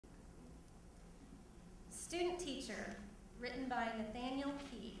Teacher, written by Nathaniel.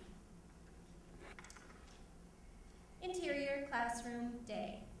 Interior classroom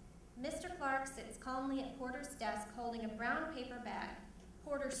day. Mr. Clark sits calmly at Porter's desk holding a brown paper bag.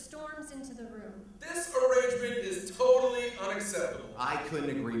 Porter storms into the room. This arrangement is totally unacceptable. I couldn't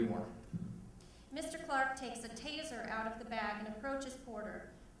agree more. Mr. Clark takes a taser out of the bag and approaches Porter.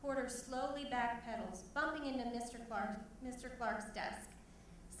 Porter slowly backpedals, bumping into Mr. Clark's desk.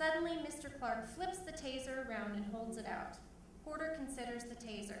 Suddenly, Mr. Clark flips the taser around and holds it out. Porter considers the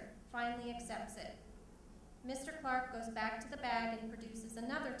taser, finally accepts it. Mr. Clark goes back to the bag and produces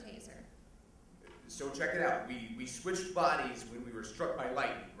another taser. So check it out. We switched bodies when we were struck by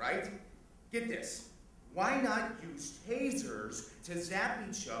lightning, right? Get this. Why not use tasers to zap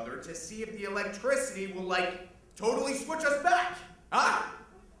each other to see if the electricity will, totally switch us back? Huh?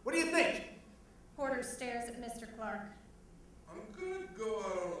 What do you think? Porter stares at Mr. Clark. I'm gonna go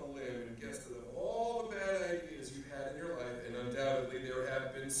out on a limb and guess that of all the bad ideas you've had in your life, and undoubtedly there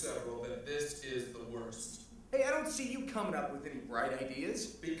have been several, that this is the worst. Hey, I don't see you coming up with any bright ideas.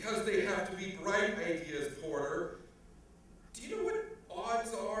 Because they have to be bright ideas, Porter. Do you know what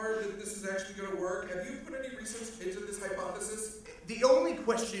odds are that this is actually going to work? Have you put any research into this hypothesis? The only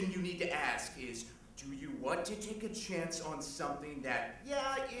question you need to ask is, do you want to take a chance on something that,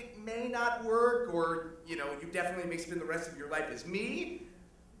 yeah, it may not work, or, you definitely may spend the rest of your life as me?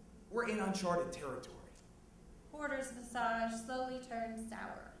 We're in uncharted territory. Porter's visage slowly turns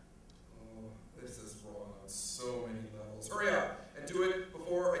sour. Oh, this is wrong on so many levels. Hurry up and do it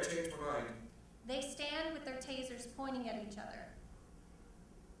before I change my mind. They stand with their tasers pointing at each other.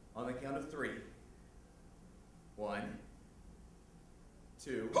 On the count of 3. 1,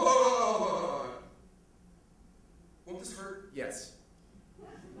 2. Hold on. Won't this hurt? Yes.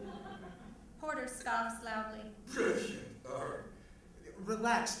 Porter scoffs loudly. Brilliant. All right.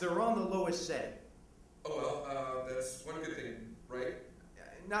 Relax, they're on the lowest setting. Oh, well, that's one good thing, right?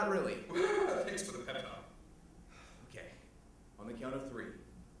 Not really. Thanks for the pep talk. Okay. On the count of 3.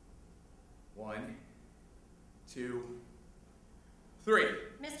 1, 2, 3.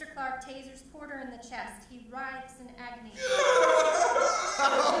 Mr. Clark tasers Porter in the chest. He writhes in agony.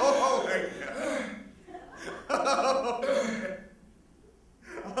 Oh my God.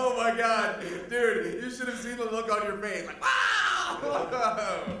 Oh my God. Dude, you should have seen the look on your face. Like,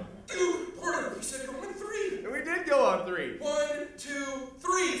 wow! Dude, Porter, we said go on 3. And we did go on 3. 1, 2,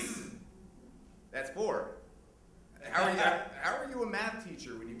 3. That's 4. How are you a math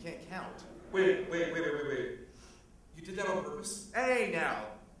teacher when you can't count? Wait. You did that on purpose? Hey, now.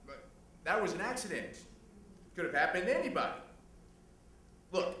 That was an accident. Could have happened to anybody.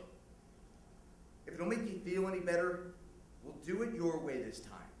 Look, if it'll make you feel any better, we'll do it your way this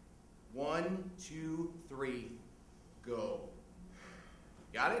time. 1, 2, 3, go.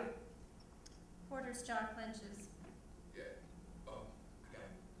 Got it? Porter's jaw clenches. Yeah. Oh, I got it.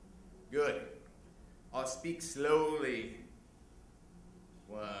 Good. I'll speak slowly.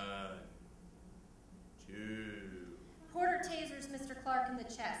 1, 2. Porter tasers Mr. Clark in the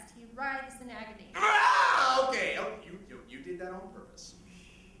chest. He writhes in agony. Ah, okay. Oh, you did that on purpose.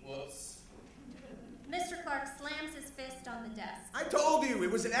 Whoops. Mr. Clark slams his fist on the desk. I told you, it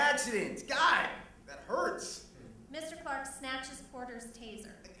was an accident. God, that hurts. Mr. Clark snatches Porter's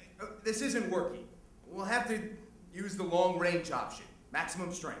taser. This isn't working. We'll have to use the long-range option.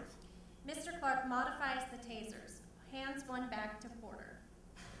 Maximum strength. Mr. Clark modifies the tasers, hands one back to Porter.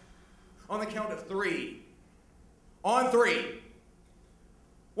 On the count of 3. On 3.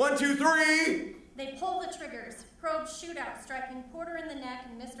 1, 2, 3. They pull the triggers. Probes shoot out, striking Porter in the neck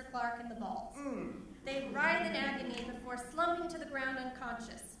and Mr. Clark in the balls. They writhe in agony before slumping to the ground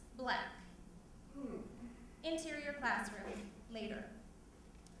unconscious. Black. Interior classroom. Later.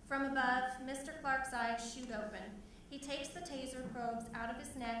 From above, Mr. Clark's eyes shoot open. He takes the taser probes out of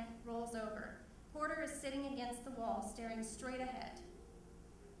his neck, rolls over. Porter is sitting against the wall, staring straight ahead.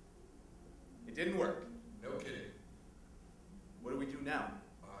 It didn't work. No kidding. What do we do now?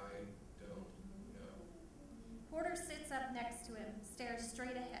 I don't know. Porter sits up next to him, stares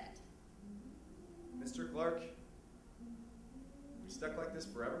straight ahead. Mr. Clark, we stuck like this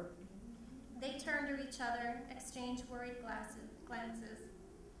forever? They turn to each other, exchange worried glances.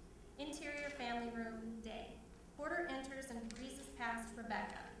 Interior family room, day. Porter enters and breezes past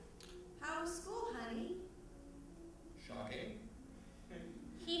Rebecca. How's school, honey? Shocking.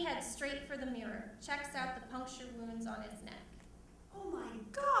 He heads straight for the mirror, checks out the puncture wounds on his neck. Oh my